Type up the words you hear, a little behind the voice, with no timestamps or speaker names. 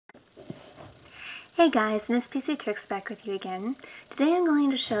Hey guys, MissPCTricks back with you again. Today I'm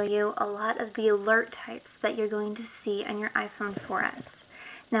going to show you a lot of the alert types that you're going to see on your iPhone 4S.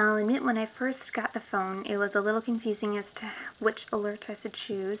 Now I'll admit when I first got the phone it was a little confusing as to which alerts I should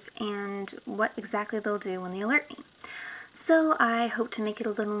choose and what exactly they'll do when they alert me. So I hope to make it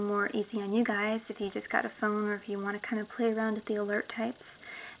a little more easy on you guys if you just got a phone or if you want to kind of play around with the alert types,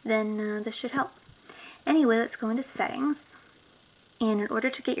 then this should help. Anyway, let's go into settings, and in order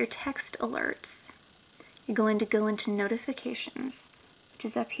to get your text alerts, you're going to go into notifications, which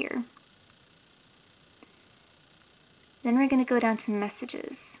is up here. Then we're going to go down to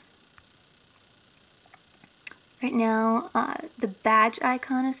messages. Right now, the badge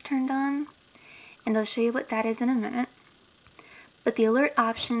icon is turned on, and I'll show you what that is in a minute. But the alert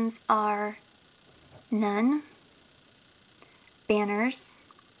options are none, banners,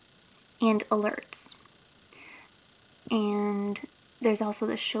 and alerts. And there's also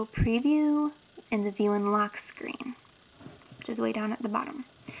the show preview and the view and lock screen, which is way down at the bottom.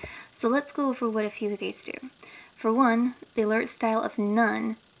 So let's go over what a few of these do. For one, the alert style of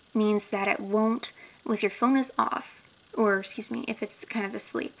none means that it won't, if your phone is off, or excuse me, if it's kind of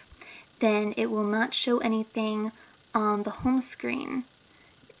asleep, then it will not show anything on the home screen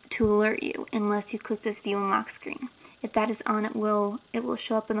to alert you unless you click this view and lock screen. If that is on, it will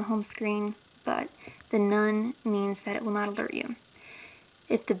show up in the home screen, but the none means that it will not alert you.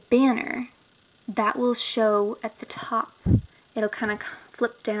 If the banner, that will show at the top. It'll kind of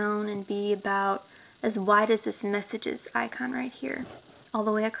flip down and be about as wide as this messages icon right here, all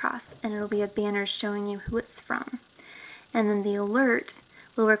the way across, and it'll be a banner showing you who it's from. And then the alert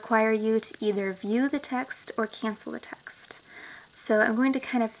will require you to either view the text or cancel the text. So I'm going to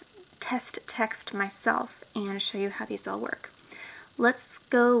kind of test text myself and show you how these all work. Let's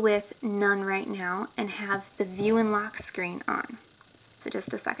go with none right now and have the view and lock screen on. So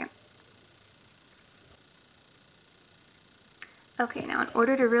just a second. Okay, now in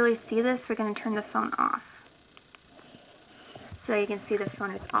order to really see this, we're going to turn the phone off. So you can see the phone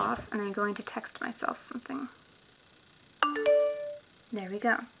is off, and I'm going to text myself something. There we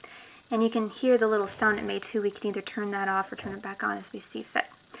go. And you can hear the little sound it made too. We can either turn that off or turn it back on as we see fit.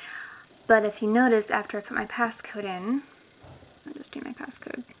 But if you notice, after I put my passcode in, I'll just do my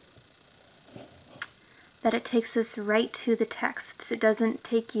passcode, that it takes us right to the text. It doesn't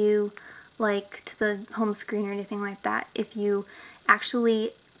take you like to the home screen or anything like that. If you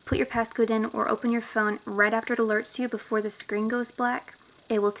actually put your passcode in or open your phone right after it alerts you before the screen goes black,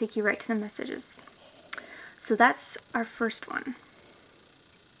 it will take you right to the messages. So that's our first one.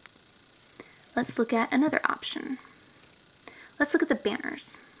 Let's look at another option. Let's look at the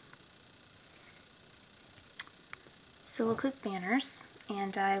banners. So we'll click banners,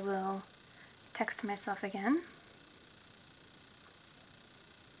 and I will text myself again.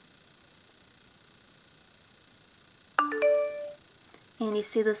 And you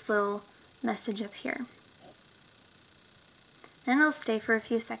see this little message up here. And it'll stay for a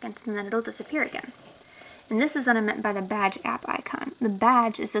few seconds and then it'll disappear again. And this is what I meant by the badge app icon. The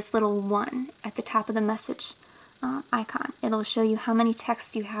badge is this little one at the top of the message icon. It'll show you how many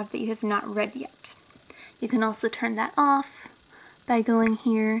texts you have that you have not read yet. You can also turn that off by going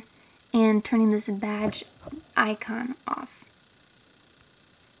here and turning this badge icon off.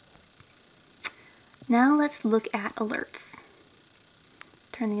 Now let's look at alerts.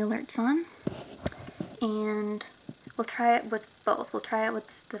 Turn the alerts on, and we'll try it with both. We'll try it with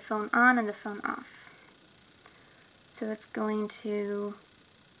the phone on and the phone off. So it's going to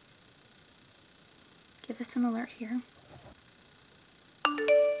give us an alert here.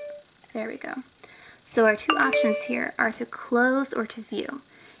 There we go. So our two options here are to close or to view.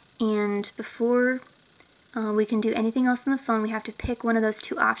 And before we can do anything else on the phone, we have to pick one of those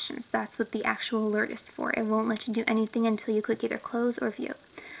two options. That's what the actual alert is for. It won't let you do anything until you click either close or view.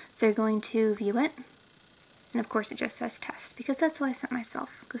 So you're going to view it. And of course it just says test, because that's what I sent myself,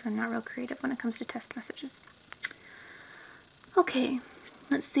 because I'm not real creative when it comes to test messages. Okay,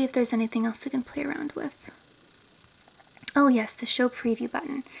 let's see if there's anything else we can play around with. Oh yes, the show preview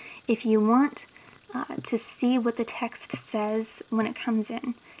button. If you want to see what the text says when it comes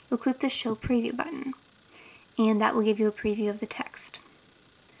in, you'll click the show preview button, and that will give you a preview of the text.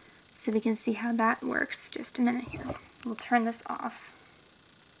 So we can see how that works. Just a minute here. We'll turn this off,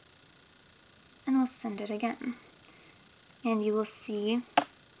 and we'll send it again. And you will see,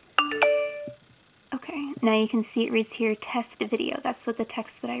 okay, now you can see it reads here, test video. That's what the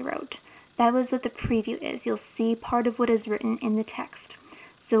text that I wrote. That was what the preview is. You'll see part of what is written in the text.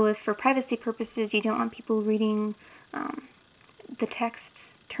 So if for privacy purposes you don't want people reading the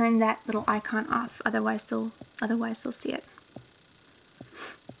text, turn that little icon off. Otherwise they'll see it.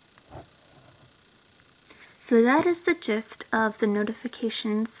 So that is the gist of the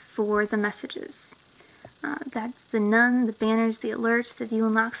notifications for the messages. That's the none, the banners, the alerts, the view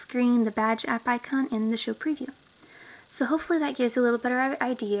and lock screen, the badge app icon, and the show preview. So hopefully that gives you a little better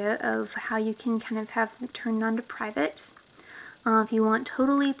idea of how you can kind of have them turned on to private. If you want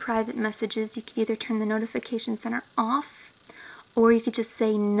totally private messages, you could either turn the notification center off, or you could just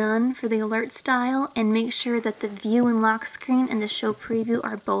say none for the alert style and make sure that the view and lock screen and the show preview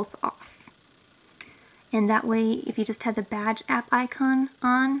are both off. And that way, if you just have the badge app icon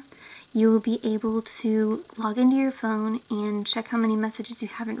on, you will be able to log into your phone and check how many messages you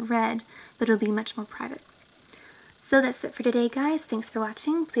haven't read, but it'll be much more private. So that's it for today, guys. Thanks for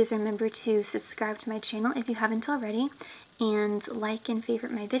watching. Please remember to subscribe to my channel if you haven't already, and like and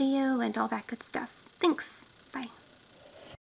favorite my video and all that good stuff. Thanks!